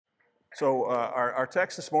So our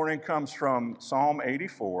text this morning comes from Psalm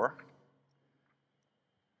 84,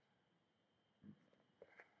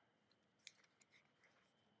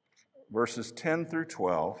 verses 10 through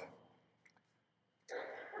 12.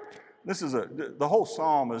 The whole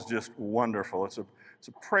psalm is just wonderful. It's a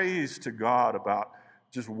praise to God about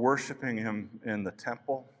just worshiping Him in the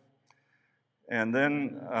temple. And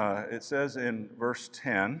then it says in verse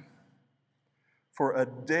 10, "For a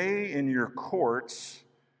day in your courts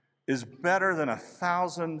is better than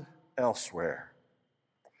 1,000 elsewhere.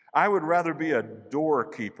 I would rather be a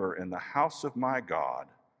doorkeeper in the house of my God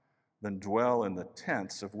than dwell in the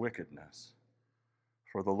tents of wickedness.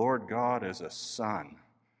 For the Lord God is a sun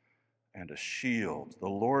and a shield. The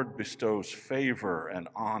Lord bestows favor and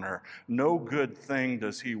honor. No good thing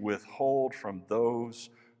does He withhold from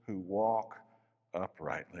those who walk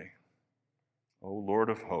uprightly. O Lord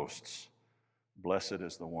of hosts, blessed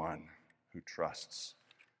is the one who trusts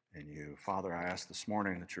in you." Father, I ask this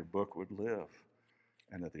morning that your book would live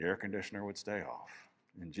and that the air conditioner would stay off.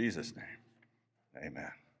 In Jesus' name,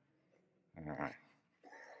 amen. All right.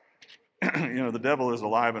 The devil is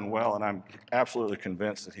alive and well, and I'm absolutely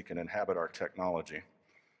convinced that he can inhabit our technology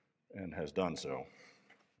and has done so.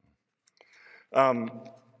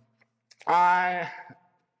 I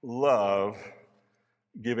love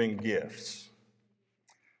giving gifts.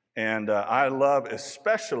 And I love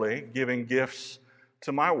especially giving gifts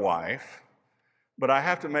to my wife, but I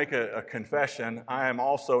have to make a confession. I am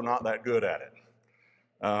also not that good at it.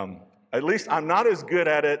 At least I'm not as good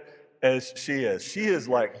at it as she is. She is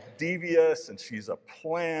like devious, and she's a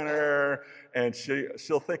planner, and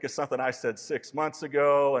she'll think of something I said 6 months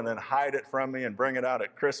ago and then hide it from me and bring it out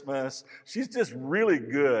at Christmas. She's just really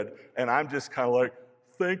good, and I'm just kind of like,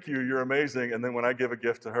 "Thank you, you're amazing." And then when I give a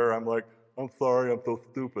gift to her, I'm like, "I'm sorry, I'm so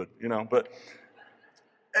stupid," But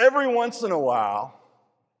every once in a while,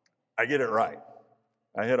 I get it right.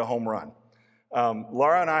 I hit a home run.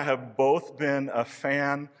 Laura and I have both been a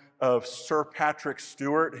fan of Sir Patrick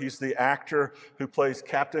Stewart. He's the actor who plays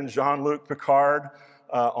Captain Jean-Luc Picard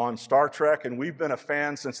on Star Trek, and we've been a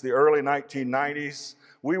fan since the early 1990s.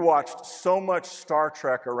 We watched so much Star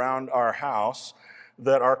Trek around our house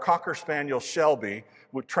that our Cocker Spaniel Shelby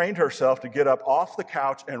trained herself to get up off the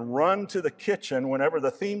couch and run to the kitchen whenever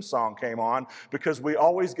the theme song came on, because we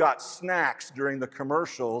always got snacks during the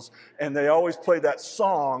commercials, and they always played that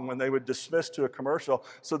song when they would dismiss to a commercial.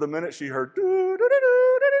 So the minute she heard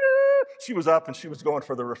doo-doo-doo-doo-doo-doo, she was up and she was going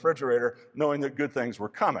for the refrigerator, knowing that good things were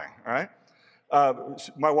coming, right?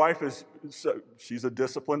 My wife she's a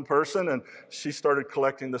disciplined person, and she started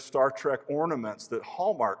collecting the Star Trek ornaments that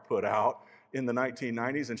Hallmark put out in the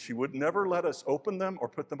 1990s, and she would never let us open them or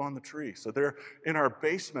put them on the tree. So they're in our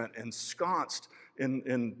basement, ensconced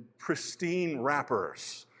in pristine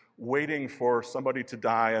wrappers, waiting for somebody to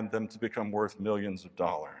die and them to become worth millions of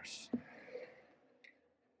dollars.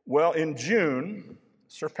 Well, in June,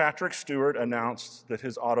 Sir Patrick Stewart announced that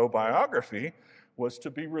his autobiography was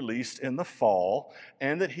to be released in the fall,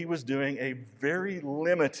 and that he was doing a very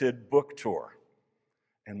limited book tour.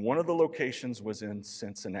 And one of the locations was in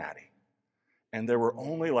Cincinnati. And there were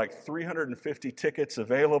only like 350 tickets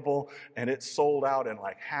available, and it sold out in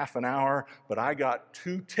like half an hour, but I got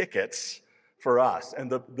 2 tickets for us. And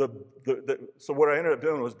so what I ended up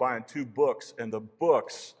doing was buying 2 books, and the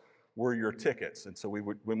books were your tickets. And so we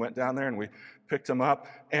went down there and we picked them up,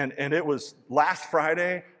 and it was last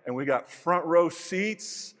Friday, and we got front row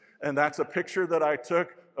seats, and that's a picture that I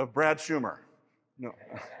took of Brad Schumer. No.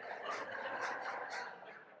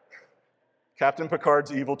 Captain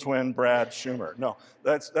Picard's evil twin, Brad Schumer. No,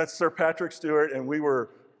 that's Sir Patrick Stewart, and we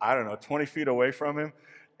were, 20 feet away from him.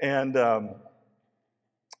 And on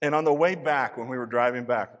the way back, when we were driving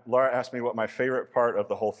back, Laura asked me what my favorite part of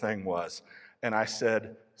the whole thing was. And I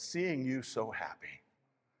said, "Seeing you so happy,"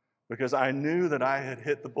 because I knew that I had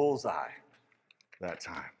hit the bullseye that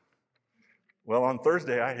time. Well, on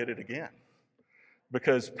Thursday, I hit it again,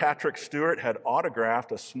 because Patrick Stewart had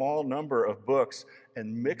autographed a small number of books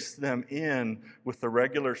and mixed them in with the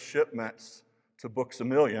regular shipments to Books A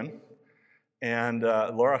Million. And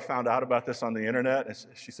Laura found out about this on the internet, and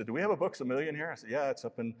she said, "Do we have a Books A Million here?" I said, "Yeah, it's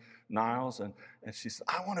up in Niles." And she said,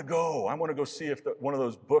 I want to go see if one of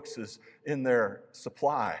those books is in their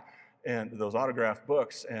supply, and those autographed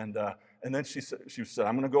books. And then she said,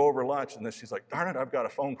 "I'm going to go over lunch." And then she's like, "Darn it, I've got a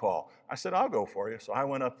phone call." I said, "I'll go for you." So I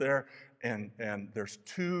went up there, and there's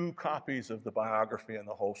 2 copies of the biography in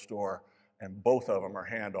the whole store, and both of them are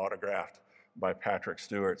hand autographed by Patrick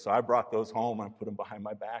Stewart. So I brought those home and I put them behind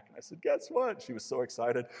my back, and I said, "Guess what?" She was so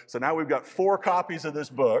excited. So now we've got 4 copies of this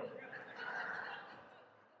book.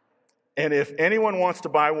 And if anyone wants to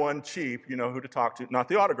buy one cheap, you know who to talk to. Not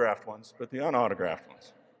the autographed ones, but the unautographed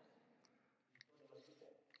ones.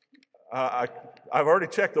 I've already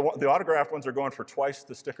checked. The autographed ones are going for twice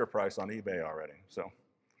the sticker price on eBay already. So,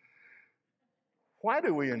 why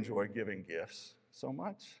do we enjoy giving gifts so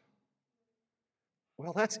much?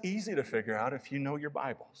 Well, that's easy to figure out if you know your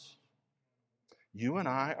Bibles. You and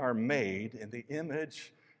I are made in the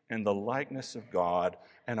image and the likeness of God,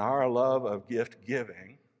 and our love of gift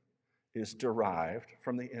giving is derived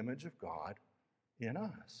from the image of God in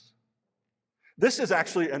us. This is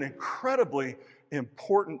actually an incredibly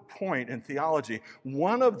important point in theology.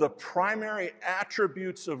 One of the primary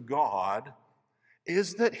attributes of God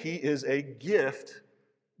is that he is a gift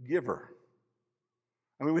giver.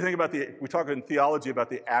 I mean, we talk in theology about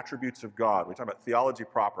the attributes of God. We talk about theology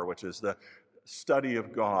proper, which is the study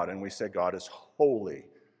of God, and we say God is holy,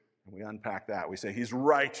 and we unpack that. We say he's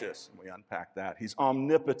righteous, and we unpack that. He's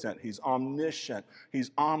omnipotent, he's omniscient,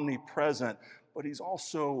 he's omnipresent, but he's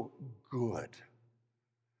also good.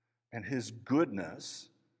 And his goodness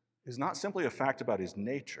is not simply a fact about his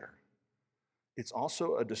nature. It's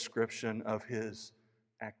also a description of his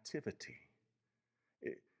activity.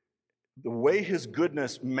 The way his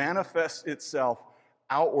goodness manifests itself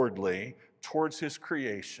outwardly towards his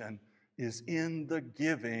creation is in the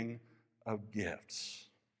giving of gifts.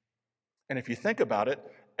 And if you think about it,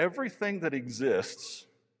 everything that exists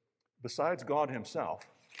besides God himself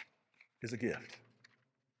is a gift.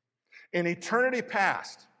 In eternity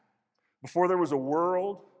past, before there was a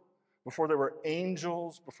world, before there were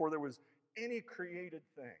angels, before there was any created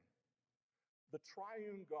thing, the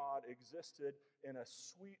triune God existed in a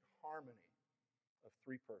sweet harmony of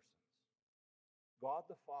three persons. God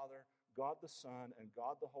the Father, God the Son, and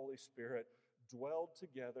God the Holy Spirit dwelled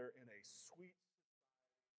together in a sweet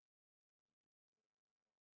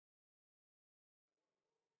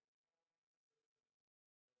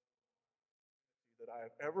that I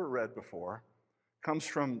have ever read before comes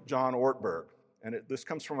from John Ortberg. And this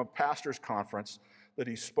comes from a pastor's conference that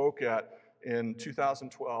he spoke at in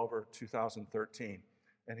 2012 or 2013.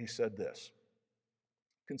 And he said this: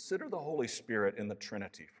 consider the Holy Spirit in the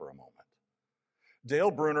Trinity for a moment.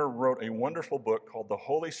 Dale Bruner wrote a wonderful book called The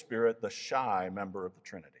Holy Spirit, the Shy Member of the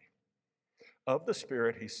Trinity. Of the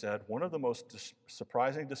Spirit, he said, one of the most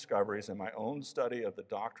surprising discoveries in my own study of the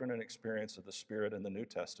doctrine and experience of the Spirit in the New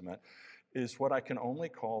Testament is what I can only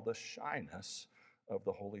call the shyness of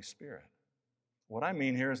the Holy Spirit. What I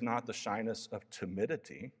mean here is not the shyness of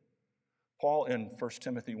timidity. Paul in 1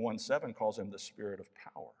 Timothy 1:7 calls him the spirit of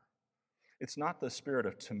power. It's not the spirit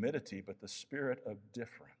of timidity, but the spirit of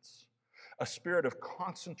difference, a spirit of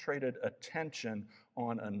concentrated attention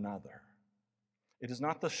on another. It is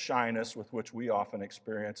not the shyness with which we often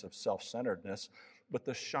experience of self-centeredness, but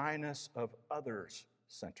the shyness of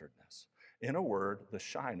others-centeredness. In a word, the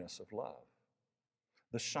shyness of love.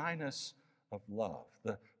 The shyness of love.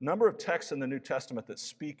 The number of texts in the New Testament that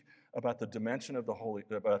speak about this dimension of the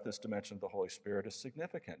Holy Spirit is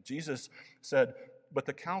significant. Jesus said, "But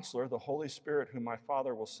the Counselor, the Holy Spirit, whom my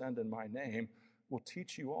Father will send in my name, will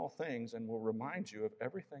teach you all things and will remind you of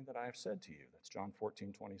everything that I have said to you." That's John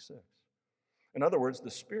 14:26. In other words,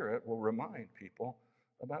 the Spirit will remind people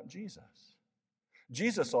about Jesus.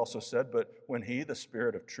 Jesus also said, "But when he, the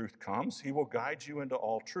Spirit of truth, comes, he will guide you into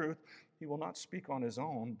all truth. He will not speak on his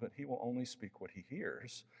own, but he will only speak what he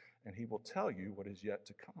hears, and he will tell you what is yet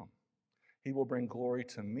to come. He will bring glory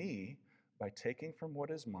to me by taking from what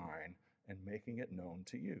is mine and making it known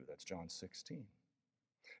to you." That's John 16.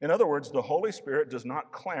 In other words, the Holy Spirit does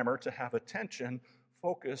not clamor to have attention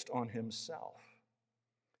focused on himself.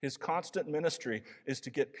 His constant ministry is to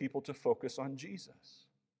get people to focus on Jesus.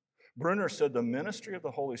 Bruner said the ministry of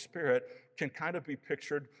the Holy Spirit can kind of be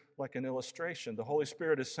pictured like an illustration. The Holy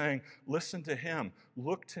Spirit is saying, listen to him,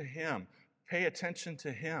 look to him, pay attention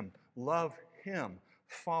to him, love him,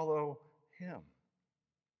 follow him.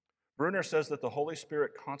 Bruner says that the Holy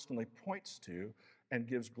Spirit constantly points to and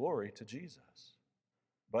gives glory to Jesus.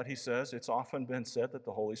 But he says it's often been said that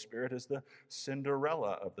the Holy Spirit is the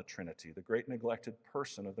Cinderella of the Trinity, the great neglected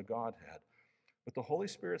person of the Godhead. But the Holy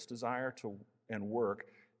Spirit's desire and work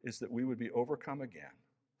is that we would be overcome again,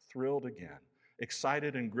 thrilled again,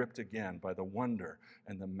 excited and gripped again by the wonder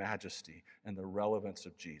and the majesty and the relevance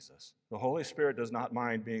of Jesus. The Holy Spirit does not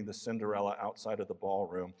mind being the Cinderella outside of the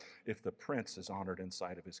ballroom if the prince is honored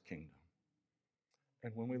inside of his kingdom.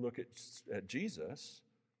 And when we look at Jesus,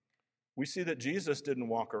 we see that Jesus didn't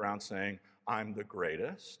walk around saying, "I'm the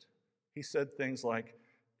greatest." He said things like,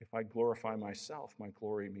 "If I glorify myself, my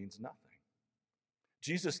glory means nothing."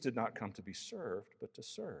 Jesus did not come to be served, but to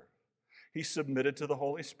serve. He submitted to the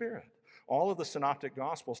Holy Spirit. All of the synoptic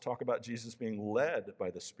gospels talk about Jesus being led by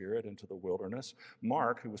the Spirit into the wilderness.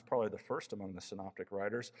 Mark, who was probably the first among the synoptic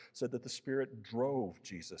writers, said that the Spirit drove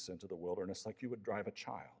Jesus into the wilderness like you would drive a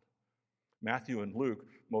child. Matthew and Luke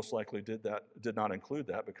most likely did not include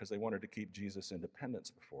that because they wanted to keep Jesus' independence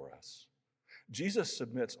before us. Jesus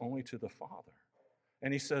submits only to the Father.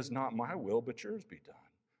 And he says, not my will, but yours be done.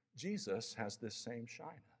 Jesus has this same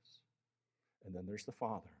shyness. And then there's the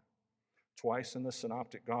Father. Twice in the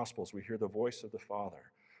synoptic gospels, we hear the voice of the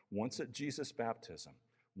Father. Once at Jesus' baptism,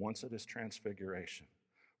 once at his transfiguration.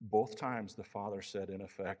 Both times the Father said, in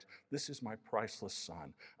effect, this is my priceless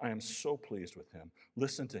Son. I am so pleased with him.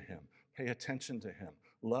 Listen to him. Pay attention to him.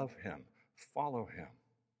 Love him. Follow him.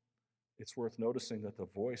 It's worth noticing that the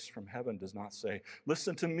voice from heaven does not say,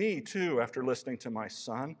 listen to me too after listening to my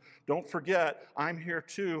Son. Don't forget, I'm here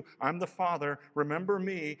too. I'm the Father. Remember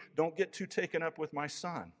me. Don't get too taken up with my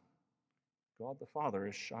Son. God the Father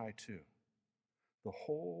is shy too. The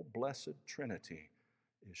whole blessed Trinity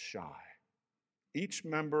is shy. Each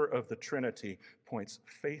member of the Trinity points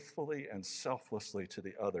faithfully and selflessly to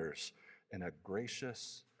the others in a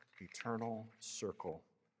gracious, eternal circle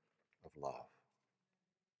of love.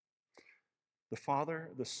 The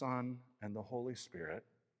Father, the Son, and the Holy Spirit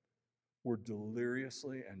were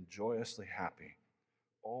deliriously and joyously happy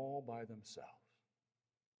all by themselves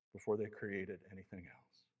before they created anything else.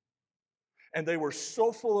 And they were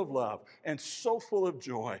so full of love and so full of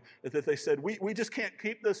joy that they said, we just can't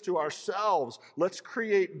keep this to ourselves. Let's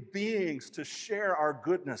create beings to share our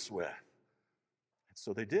goodness with. And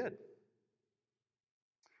so they did.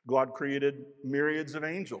 God created myriads of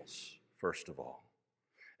angels, first of all.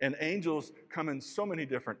 And angels come in so many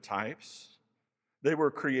different types. They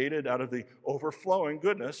were created out of the overflowing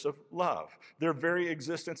goodness of love. Their very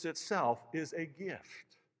existence itself is a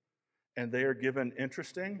gift. And they are given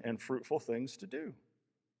interesting and fruitful things to do.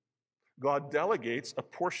 God delegates a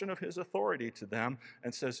portion of his authority to them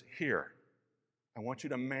and says, here, I want you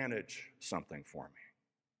to manage something for me.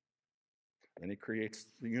 Then he creates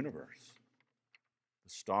the universe. The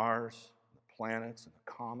stars, the planets, and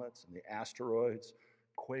the comets, and the asteroids,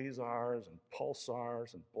 quasars and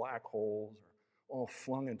pulsars and black holes are all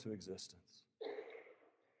flung into existence.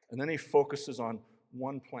 And then he focuses on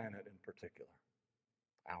one planet in particular,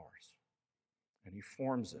 ours. And he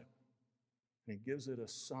forms it. And he gives it a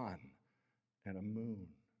sun and a moon.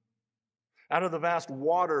 Out of the vast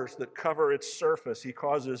waters that cover its surface, he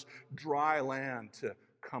causes dry land to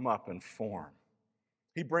come up and form.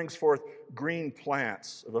 He brings forth green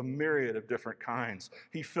plants of a myriad of different kinds.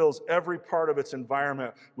 He fills every part of its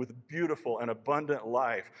environment with beautiful and abundant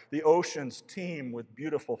life. The oceans teem with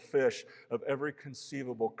beautiful fish of every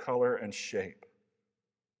conceivable color and shape.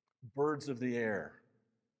 Birds of the air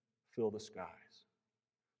fill the skies.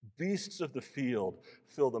 Beasts of the field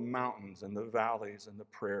fill the mountains and the valleys and the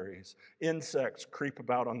prairies. Insects creep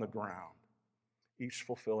about on the ground, each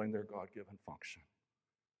fulfilling their God-given function.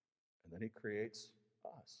 And then he creates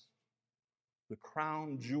us, the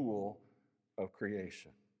crown jewel of creation.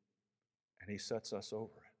 And he sets us over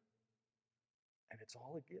it. And it's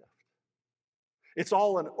all a gift. It's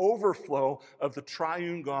all an overflow of the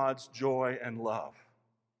triune God's joy and love.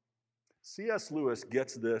 C.S. Lewis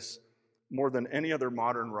gets this more than any other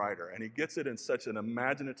modern writer, and he gets it in such an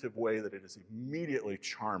imaginative way that it is immediately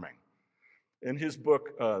charming. In his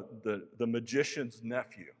book, The Magician's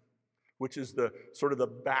Nephew, which is the sort of the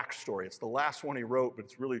backstory. It's the last one he wrote, but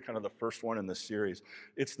it's really kind of the first one in the series.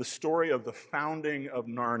 It's the story of the founding of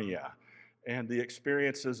Narnia and the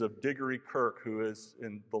experiences of Diggory Kirk, who is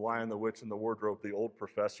in The Lion, the Witch, and the Wardrobe, the old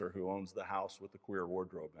professor who owns the house with the queer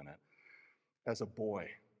wardrobe in it, as a boy,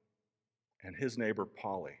 and his neighbor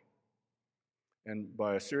Polly. And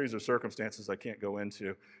by a series of circumstances I can't go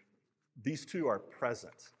into, these two are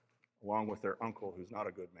present, along with their uncle, who's not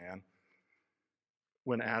a good man,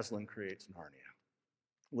 when Aslan creates Narnia.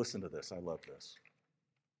 Listen to this, I love this.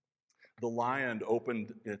 The lion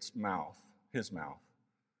opened his mouth,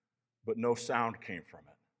 but no sound came from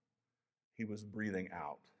it. He was breathing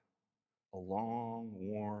out, a long,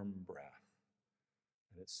 warm breath,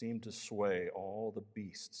 and it seemed to sway all the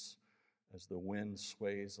beasts as the wind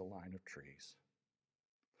sways a line of trees.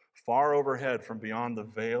 Far overhead, from beyond the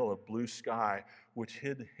veil of blue sky which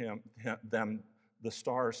hid them, the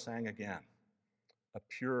stars sang again. A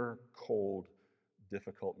pure, cold,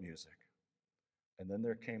 difficult music. And then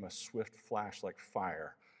there came a swift flash like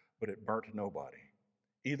fire, but it burnt nobody,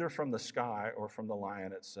 either from the sky or from the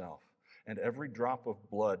lion itself. And every drop of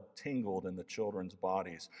blood tingled in the children's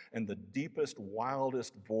bodies, and the deepest,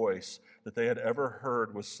 wildest voice that they had ever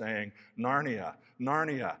heard was saying, Narnia,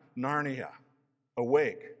 Narnia, Narnia.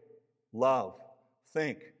 Awake, love,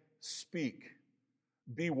 think, speak,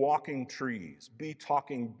 be walking trees, be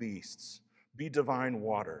talking beasts, be divine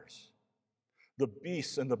waters. The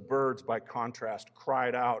beasts and the birds, by contrast,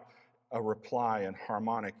 cried out a reply in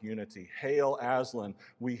harmonic unity. Hail, Aslan,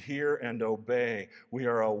 we hear and obey. We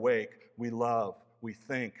are awake, we love, we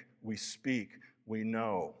think, we speak, we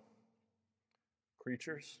know.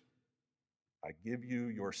 Creatures, I give you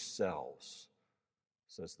yourselves,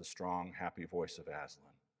 says the strong, happy voice of Aslan.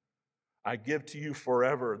 I give to you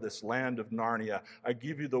forever this land of Narnia. I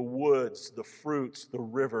give you the woods, the fruits, the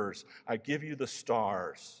rivers. I give you the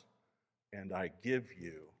stars, and I give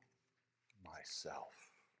you myself.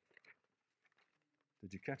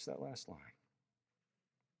 Did you catch that last line?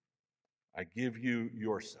 I give you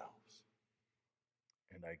yourselves,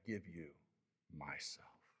 and I give you myself.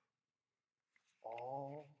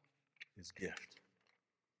 All is gift.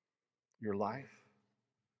 Your life,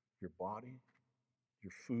 your body,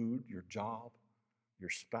 your food, your job, your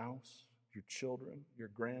spouse, your children, your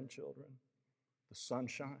grandchildren, the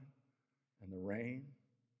sunshine and the rain,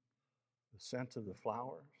 the scent of the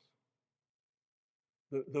flowers,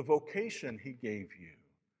 the vocation he gave you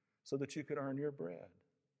so that you could earn your bread,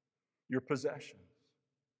 your possessions,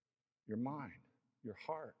 your mind, your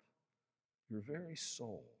heart, your very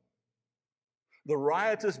soul. The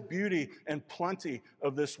riotous beauty and plenty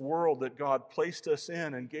of this world that God placed us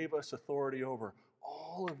in and gave us authority over,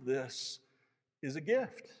 all of this is a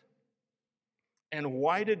gift. And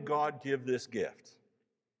why did God give this gift?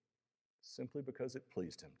 Simply because it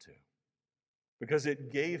pleased him to. Because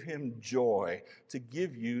it gave him joy to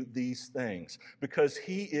give you these things. Because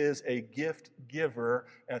he is a gift giver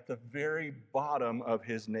at the very bottom of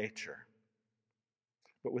his nature.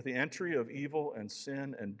 But with the entry of evil and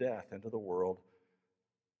sin and death into the world,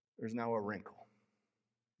 there's now a wrinkle.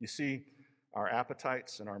 You see, our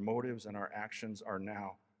appetites and our motives and our actions are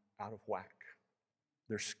now out of whack.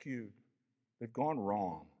 They're skewed. They've gone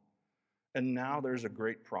wrong. And now there's a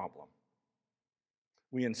great problem.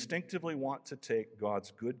 We instinctively want to take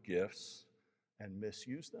God's good gifts and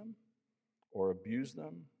misuse them, or abuse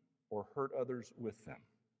them, or hurt others with them.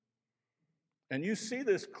 And you see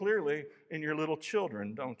this clearly in your little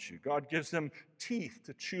children, don't you? God gives them teeth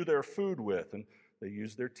to chew their food with, and they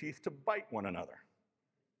use their teeth to bite one another.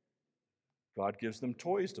 God gives them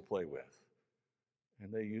toys to play with,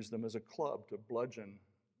 and they use them as a club to bludgeon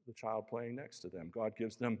the child playing next to them. God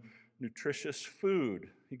gives them nutritious food.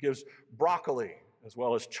 He gives broccoli as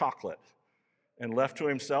well as chocolate. And left to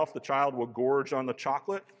himself, the child will gorge on the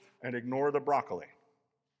chocolate and ignore the broccoli.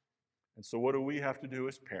 And so what do we have to do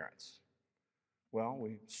as parents? Well,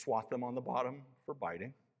 we swat them on the bottom for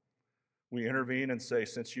biting. We intervene and say,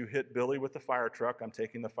 since you hit Billy with the fire truck, I'm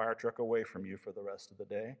taking the fire truck away from you for the rest of the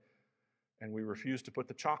day. And we refuse to put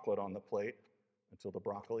the chocolate on the plate until the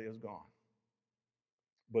broccoli is gone.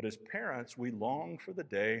 But as parents, we long for the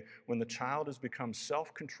day when the child has become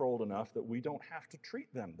self-controlled enough that we don't have to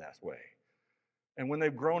treat them that way. And when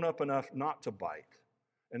they've grown up enough not to bite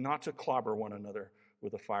and not to clobber one another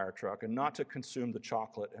with a fire truck and not to consume the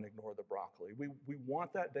chocolate and ignore the broccoli. We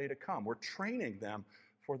want that day to come. We're training them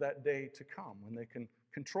for that day to come when they can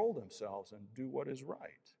control themselves and do what is right.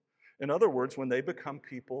 In other words, when they become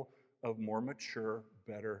people of more mature,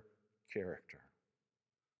 better character.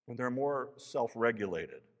 When they're more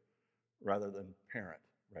self-regulated rather than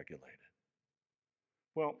parent-regulated.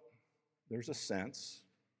 Well, there's a sense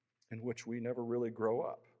in which we never really grow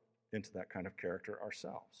up into that kind of character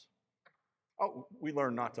ourselves. Oh, we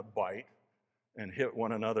learn not to bite and hit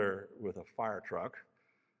one another with a fire truck,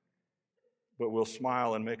 but we'll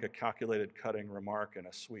smile and make a calculated cutting remark in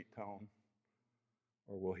a sweet tone,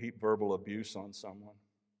 or we'll heap verbal abuse on someone.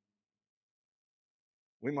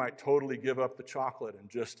 We might totally give up the chocolate and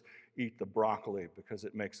just eat the broccoli because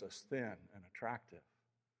it makes us thin and attractive,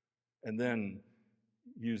 and then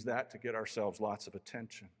use that to get ourselves lots of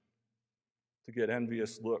attention, to get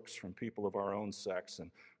envious looks from people of our own sex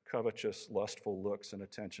and covetous, lustful looks and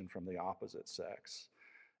attention from the opposite sex.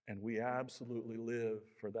 And we absolutely live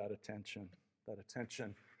for that attention. That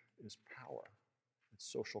attention is power. It's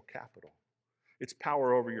social capital. It's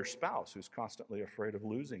power over your spouse who's constantly afraid of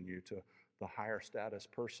losing you to the higher status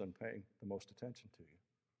person paying the most attention to you.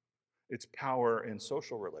 It's power in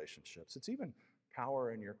social relationships. It's even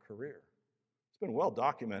power in your career. It's been well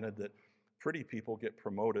documented that pretty people get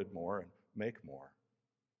promoted more and make more.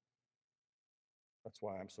 That's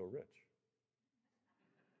why I'm so rich.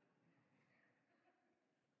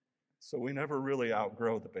 So we never really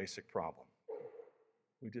outgrow the basic problem.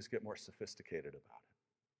 We just get more sophisticated about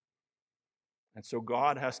it. And so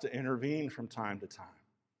God has to intervene from time to time.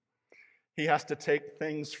 He has to take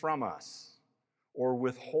things from us or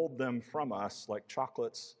withhold them from us like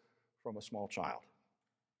chocolates from a small child.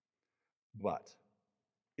 But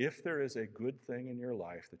if there is a good thing in your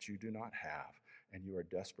life that you do not have and you are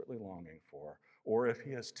desperately longing for, or if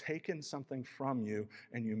he has taken something from you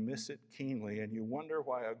and you miss it keenly and you wonder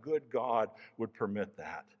why a good God would permit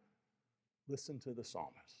that, listen to the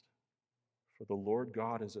psalmist. For the Lord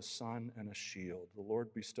God is a sun and a shield. The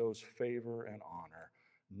Lord bestows favor and honor.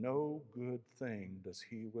 No good thing does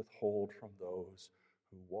he withhold from those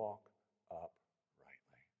who walk uprightly.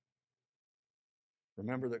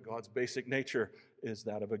 Remember that God's basic nature is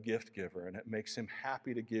that of a gift giver, and it makes him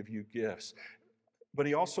happy to give you gifts. But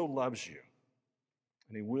he also loves you,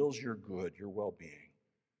 and he wills your good, your well-being.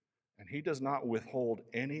 And he does not withhold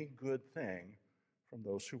any good thing from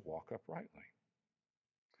those who walk uprightly.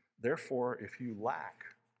 Therefore, if you lack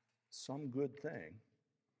some good thing,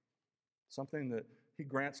 something that he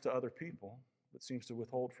grants to other people but seems to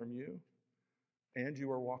withhold from you, and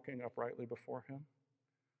you are walking uprightly before him,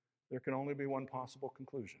 there can only be one possible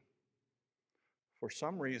conclusion. For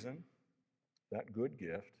some reason, that good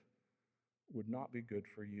gift would not be good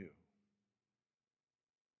for you.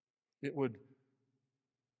 It would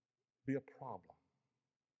be a problem.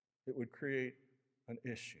 It would create an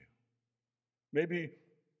issue. Maybe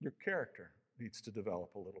your character needs to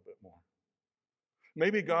develop a little bit more.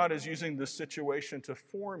 Maybe God is using this situation to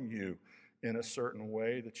form you in a certain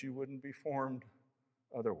way that you wouldn't be formed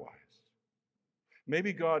otherwise.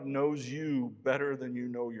 Maybe God knows you better than you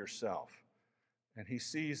know yourself, and he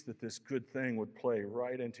sees that this good thing would play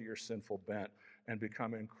right into your sinful bent and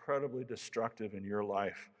become incredibly destructive in your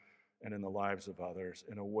life and in the lives of others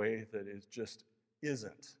in a way that is just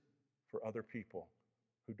isn't for other people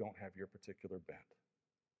who don't have your particular bent.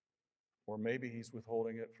 Or maybe he's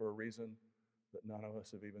withholding it for a reason that none of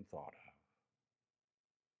us have even thought of.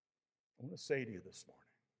 I want to say to you this morning,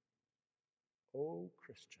 oh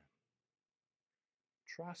Christian,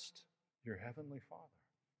 trust your Heavenly Father.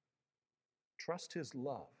 Trust his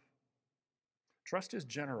love. Trust his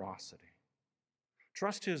generosity.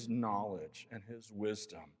 Trust his knowledge and his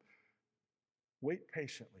wisdom. Wait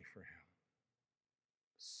patiently for him.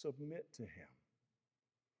 Submit to him.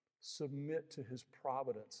 Submit to his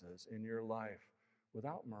providences in your life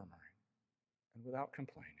without murmuring and without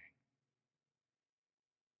complaining.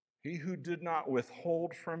 He who did not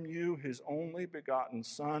withhold from you his only begotten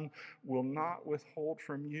Son will not withhold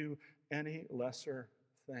from you any lesser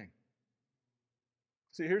thing.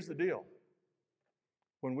 See, here's the deal.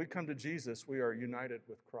 When we come to Jesus, we are united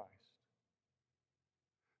with Christ.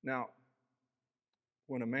 Now,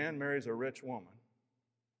 when a man marries a rich woman,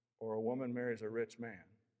 or a woman marries a rich man,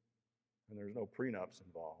 and there's no prenups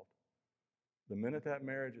involved, the minute that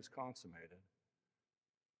marriage is consummated,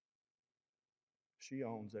 she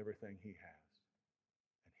owns everything he has,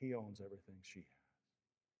 and he owns everything she has.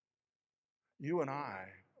 You and I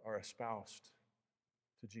are espoused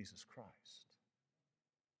to Jesus Christ.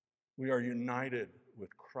 We are united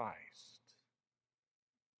with Christ.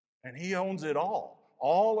 And he owns it all.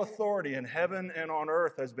 All authority in heaven and on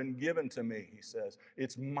earth has been given to me, he says.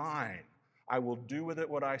 It's mine. I will do with it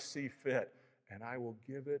what I see fit, and I will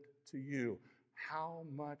give it to you. How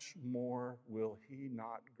much more will he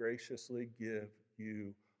not graciously give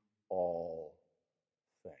you all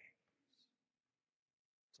things?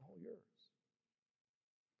 It's all yours.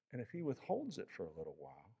 And if he withholds it for a little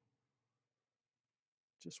while,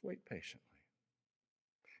 just wait patiently.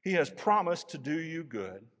 He has promised to do you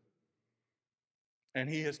good, and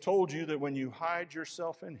he has told you that when you hide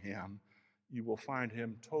yourself in him, you will find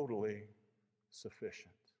him totally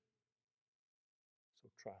sufficient. So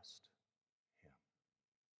trust.